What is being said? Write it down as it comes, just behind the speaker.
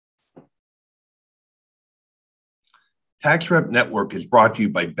Tax Rep Network is brought to you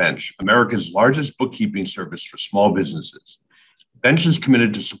by Bench, America's largest bookkeeping service for small businesses. Bench is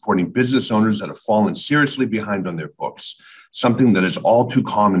committed to supporting business owners that have fallen seriously behind on their books, something that is all too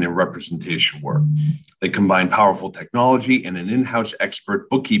common in representation work. They combine powerful technology and an in-house expert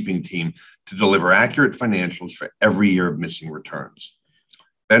bookkeeping team to deliver accurate financials for every year of missing returns.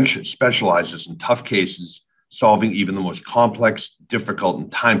 Bench specializes in tough cases, solving even the most complex, difficult,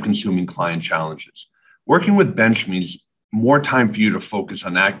 and time-consuming client challenges. Working with Bench means more time for you to focus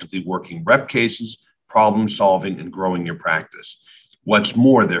on actively working rep cases, problem solving, and growing your practice. What's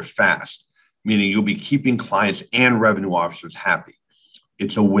more, they're fast, meaning you'll be keeping clients and revenue officers happy.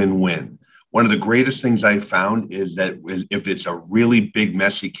 It's a win-win. One of the greatest things I found is that if it's a really big,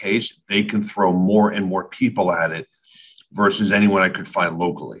 messy case, they can throw more and more people at it versus anyone I could find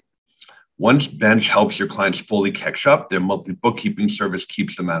locally. Once Bench helps your clients fully catch up, their monthly bookkeeping service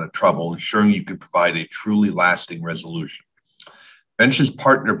keeps them out of trouble, ensuring you can provide a truly lasting resolution. Bench's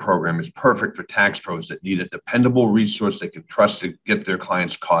partner program is perfect for tax pros that need a dependable resource they can trust to get their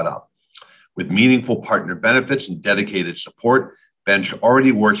clients caught up. With meaningful partner benefits and dedicated support, Bench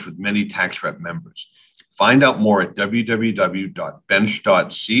already works with many tax rep members. Find out more at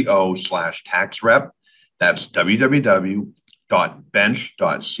www.bench.co/taxrep. That's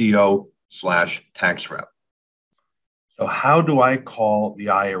www.bench.co/taxrep. So how do I call the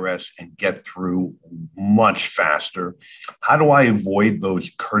IRS and get through much faster? How do I avoid those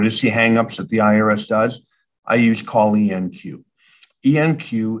courtesy hangups that the IRS does? I use Call ENQ.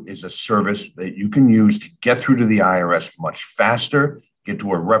 ENQ is a service that you can use to get through to the IRS much faster, get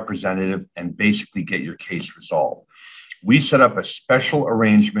to a representative, and basically get your case resolved. We set up a special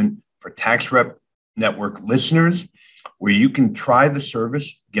arrangement for Tax Rep Network listeners where you can try the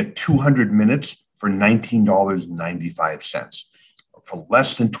service, get 200 minutes for $19.95. For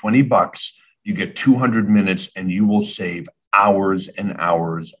less than $20, you get 200 minutes and you will save hours and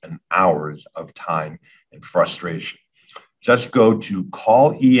hours and hours of time and frustration. Just go to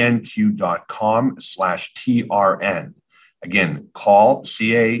callenq.com/TRN. Again,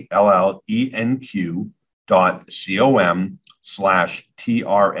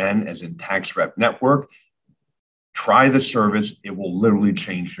 callenq.com/TRN as in Tax Rep Network. Try the service. It will literally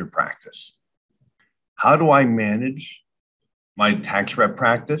change your practice. How do I manage my tax rep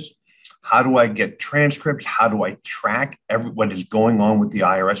practice? How do I get transcripts? How do I track what is going on with the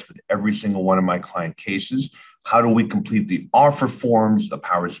IRS with every single one of my client cases? How do we complete the offer forms, the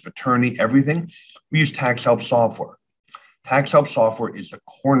powers of attorney, everything? We use Tax Help software. Tax Help software is the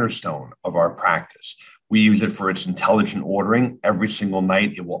cornerstone of our practice. We use it for its intelligent ordering. Every single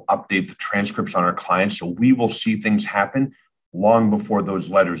night, it will update the transcripts on our clients, so we will see things happen long before those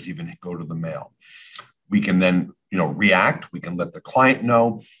letters even go to the mail. We can then, react. We can let the client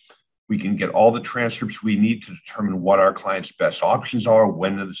know. We can get all the transcripts we need to determine what our client's best options are,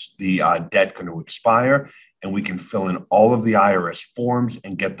 when is the debt going to expire, and we can fill in all of the IRS forms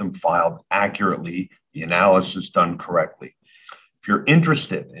and get them filed accurately, the analysis done correctly. If you're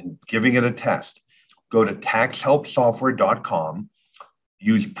interested in giving it a test, go to taxhelpsoftware.com,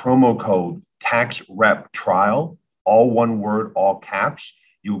 use promo code TAXREPTRIAL, all one word, all caps.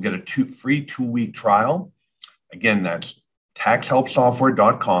 You will get a free 2-week trial. Again, that's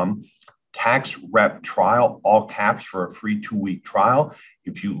taxhelpsoftware.com, TAXREPTRIAL, all caps for a free 2-week trial.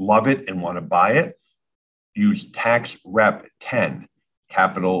 If you love it and want to buy it, use TAXREP10,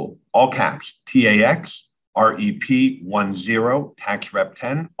 capital, all caps, TAXREP10,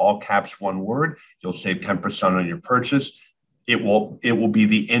 TAXREP10, all caps, one word. You'll save 10% on your purchase. It will be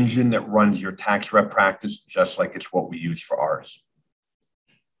the engine that runs your tax rep practice, just like it's what we use for ours.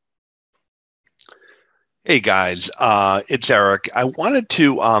 Hey guys, it's Eric. I wanted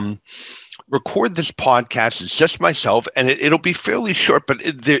to record this podcast. It's just myself, and it'll be fairly short, but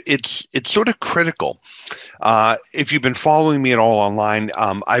it's sort of critical. If you've been following me at all online,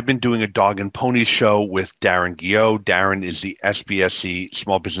 I've been doing a dog and pony show with Darren Guillot. Darren is the SBSC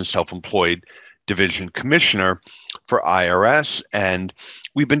Small Business Self-Employed Division Commissioner for IRS, and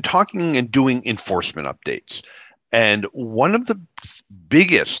we've been talking and doing enforcement updates. And one of the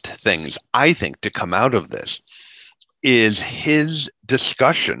biggest things I think to come out of this is his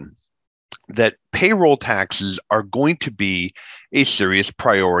discussion that payroll taxes are going to be a serious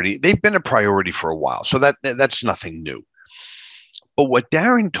priority. They've been a priority for a while, so that's nothing new. But what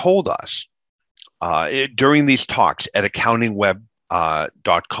Darren told us during these talks at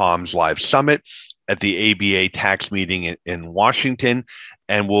accountingweb.com's live summit, at the ABA tax meeting in Washington,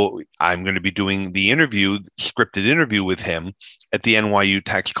 and I'm going to be doing the scripted interview with him at the NYU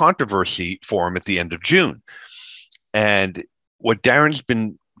Tax Controversy Forum at the end of June. And what Darren's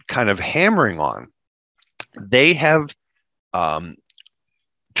been kind of hammering on, they have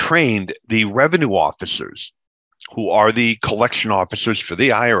trained the revenue officers, who are the collection officers for the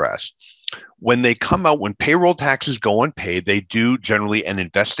IRS. When they come out, when payroll taxes go unpaid, they do generally an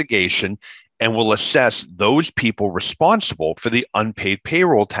investigation and will assess those people responsible for the unpaid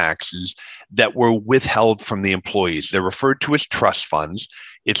payroll taxes that were withheld from the employees. They're referred to as trust funds.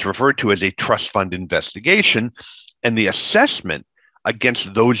 It's referred to as a trust fund investigation, and the assessment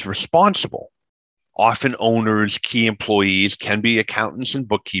against those responsible, often owners, key employees, can be accountants and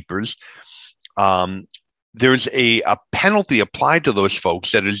bookkeepers. There's a penalty applied to those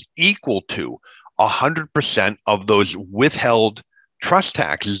folks that is equal to 100% of those withheld trust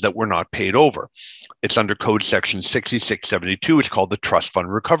taxes that were not paid over. It's under Code Section 6672. It's called the Trust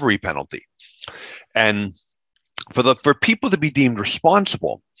Fund Recovery Penalty. And for people to be deemed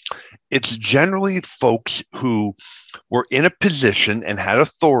responsible, it's generally folks who were in a position and had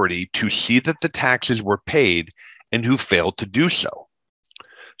authority to see that the taxes were paid and who failed to do so.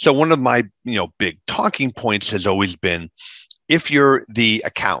 So one of my big talking points has always been, if you're the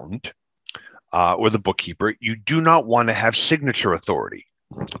accountant or the bookkeeper, you do not want to have signature authority.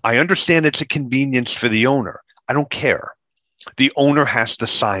 I understand it's a convenience for the owner. I don't care. The owner has to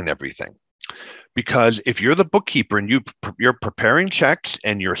sign everything. Because if you're the bookkeeper and you're preparing checks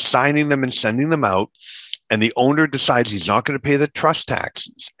and you're signing them and sending them out, and the owner decides he's not going to pay the trust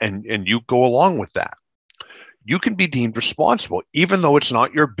taxes, and you go along with that, you can be deemed responsible, even though it's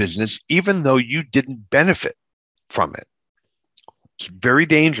not your business, even though you didn't benefit from it. It's very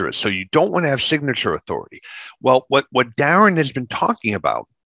dangerous. So you don't want to have signature authority. Well, what Darren has been talking about,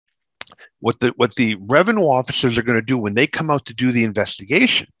 what the revenue officers are going to do when they come out to do the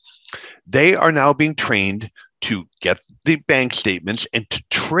investigation, they are now being trained to get the bank statements and to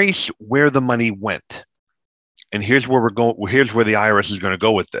trace where the money went. And here's where we're going. Here's where the IRS is going to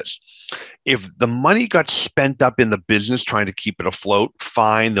go with this. If the money got spent up in the business trying to keep it afloat,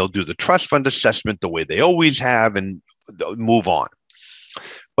 fine. They'll do the trust fund assessment the way they always have and move on.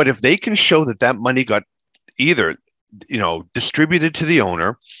 But if they can show that that money got either, distributed to the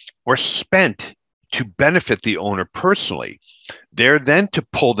owner or spent to benefit the owner personally, they're then to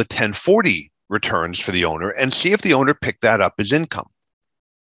pull the 1040 returns for the owner and see if the owner picked that up as income.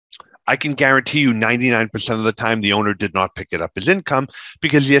 I can guarantee you 99% of the time the owner did not pick it up as income,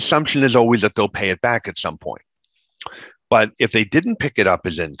 because the assumption is always that they'll pay it back at some point. But if they didn't pick it up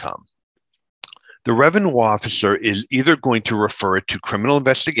as income, the revenue officer is either going to refer it to criminal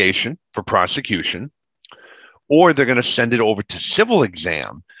investigation for prosecution, or they're going to send it over to civil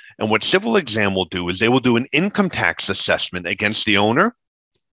exam. And what civil exam will do is they will do an income tax assessment against the owner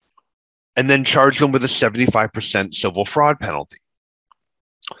and then charge them with a 75% civil fraud penalty.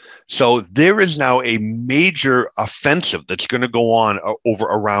 So there is now a major offensive that's going to go on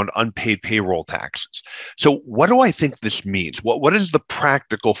around unpaid payroll taxes. So what do I think this means? What is the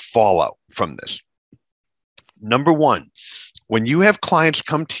practical fallout from this? Number one, when you have clients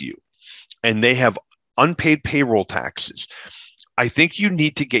come to you and they have unpaid payroll taxes, I think you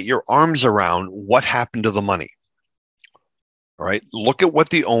need to get your arms around what happened to the money. All right. Look at what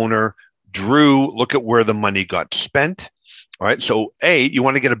the owner drew. Look at where the money got spent. All right. So you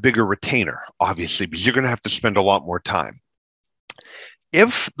want to get a bigger retainer, obviously, because you're going to have to spend a lot more time.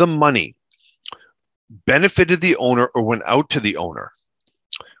 If the money benefited the owner or went out to the owner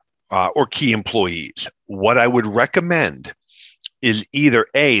or key employees, what I would recommend is either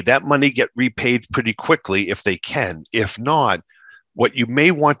that money get repaid pretty quickly if they can. If not, what you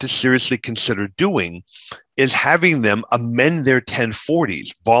may want to seriously consider doing is having them amend their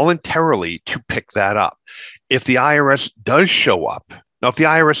 1040s voluntarily to pick that up. If the IRS does show up, now if the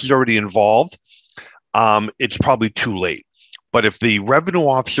IRS is already involved, it's probably too late. But if the revenue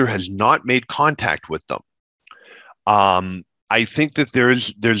officer has not made contact with them, I think that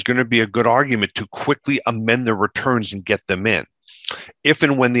there's going to be a good argument to quickly amend their returns and get them in. If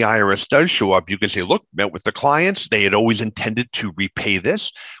and when the IRS does show up, you can say, look, met with the clients. They had always intended to repay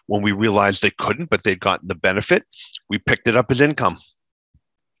this. When we realized they couldn't, but they'd gotten the benefit, we picked it up as income.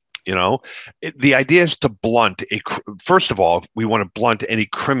 The idea is to blunt first of all, we want to blunt any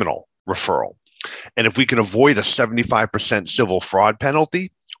criminal referral. And if we can avoid a 75% civil fraud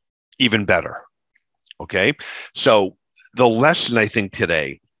penalty, even better. Okay. So the lesson, I think,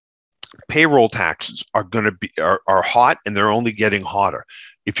 today, payroll taxes are going to be are hot, and they're only getting hotter.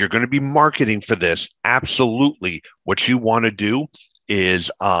 If you're going to be marketing for this, absolutely what you want to do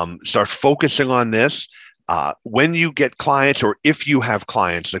is start focusing on this. When you get clients, or if you have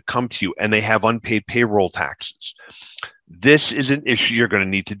clients that come to you and they have unpaid payroll taxes, this is an issue you're going to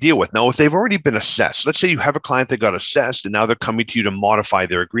need to deal with. Now, if they've already been assessed, let's say you have a client that got assessed and now they're coming to you to modify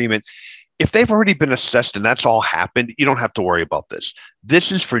their agreement. If they've already been assessed and that's all happened, you don't have to worry about this.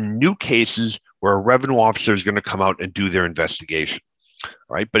 This is for new cases where a revenue officer is going to come out and do their investigation.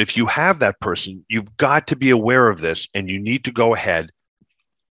 All right. But if you have that person, you've got to be aware of this, and you need to go ahead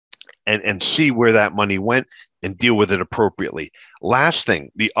and see where that money went and deal with it appropriately. Last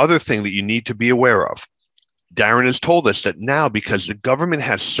thing, the other thing that you need to be aware of, Darren has told us that now, because the government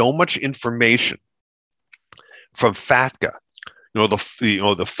has so much information from FATCA,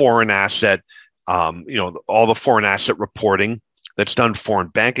 the foreign asset, all the foreign asset reporting that's done, foreign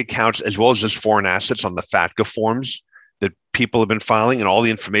bank accounts, as well as just foreign assets on the FATCA forms that people have been filing, and all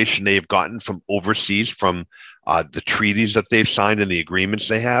the information they've gotten from overseas, from the treaties that they've signed and the agreements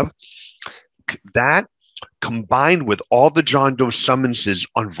they have. That, combined with all the John Doe summonses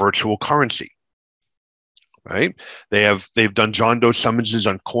on virtual currency, right? They've done John Doe summonses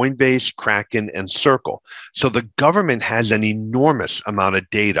on Coinbase, Kraken, and Circle. So the government has an enormous amount of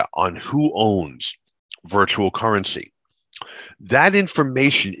data on who owns virtual currency. That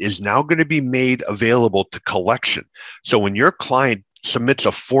information is now going to be made available to collection. So when your client submits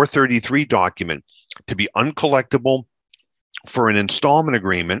a 433 document to be uncollectible for an installment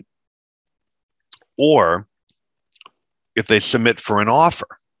agreement, or if they submit for an offer,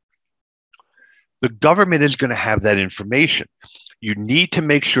 the government is going to have that information. You need to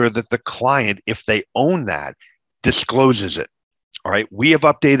make sure that the client, if they own that, discloses it. All right. We have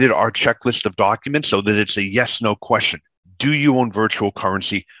updated our checklist of documents so that it's a yes/no question. Do you own virtual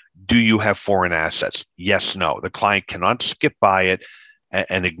currency? Do you have foreign assets? Yes, no. The client cannot skip by it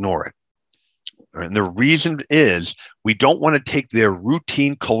and ignore it. And the reason is we don't want to take their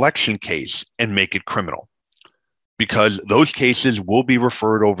routine collection case and make it criminal, because those cases will be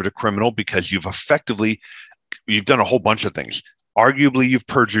referred over to criminal, because you've done a whole bunch of things. Arguably, you've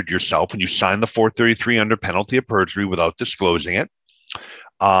perjured yourself when you signed the 433 under penalty of perjury without disclosing it.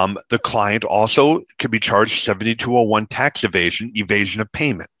 The client also could be charged 7201 tax evasion of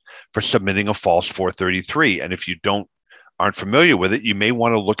payment for submitting a false 433. And if you aren't familiar with it, you may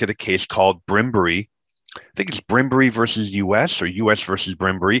want to look at a case called Brimbury. I think it's Brimbury versus US, or US versus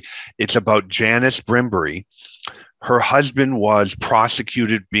Brimbury. It's about Janice Brimbury. Her husband was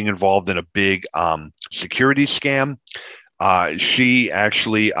prosecuted being involved in a big security scam. She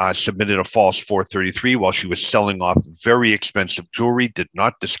actually submitted a false 433 while she was selling off very expensive jewelry, did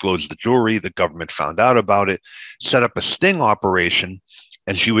not disclose the jewelry. The government found out about it, set up a sting operation,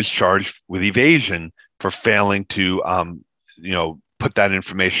 and she was charged with evasion for failing to put that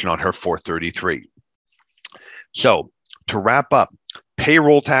information on her 433. So to wrap up,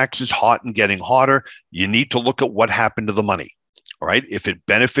 payroll tax is hot and getting hotter. You need to look at what happened to the money. All right. If it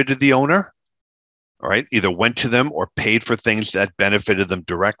benefited the owner, all right, either went to them or paid for things that benefited them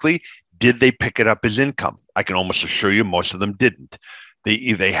directly, did they pick it up as income? I can almost assure you most of them didn't.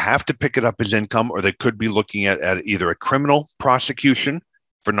 They have to pick it up as income, or they could be looking at either a criminal prosecution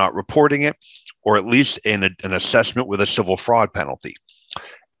for not reporting it, or at least an assessment with a civil fraud penalty.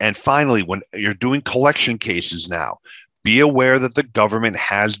 And finally, when you're doing collection cases now, be aware that the government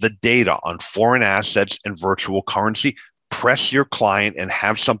has the data on foreign assets and virtual currency. Press your client and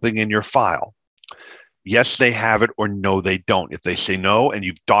have something in your file. Yes, they have it, or no, they don't. If they say no and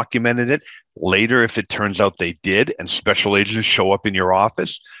you've documented it, later, if it turns out they did and special agents show up in your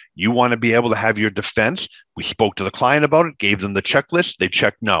office, you want to be able to have your defense. We spoke to the client about it, gave them the checklist. They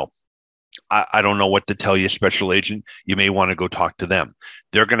checked no. I don't know what to tell you, special agent. You may want to go talk to them.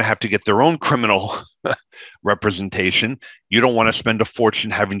 They're going to have to get their own criminal representation. You don't want to spend a fortune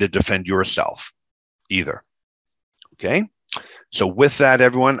having to defend yourself either. Okay? So with that,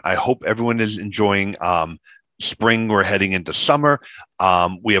 everyone, I hope everyone is enjoying spring. We're heading into summer.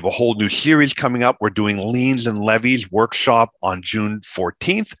 We have a whole new series coming up. We're doing liens and levies workshop on June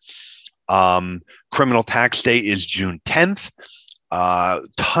 14th. Criminal tax day is June 10th.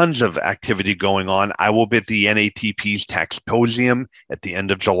 Tons of activity going on. I will be at the NATP's Taxposium at the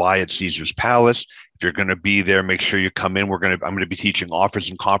end of July at Caesar's Palace. If you're going to be there, make sure you come in. I'm going to be teaching offers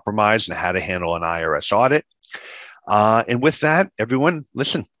and compromise and how to handle an IRS audit. And with that, everyone,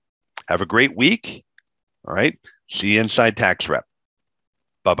 listen, have a great week. All right. See you inside Tax Rep.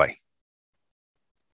 Bye-bye.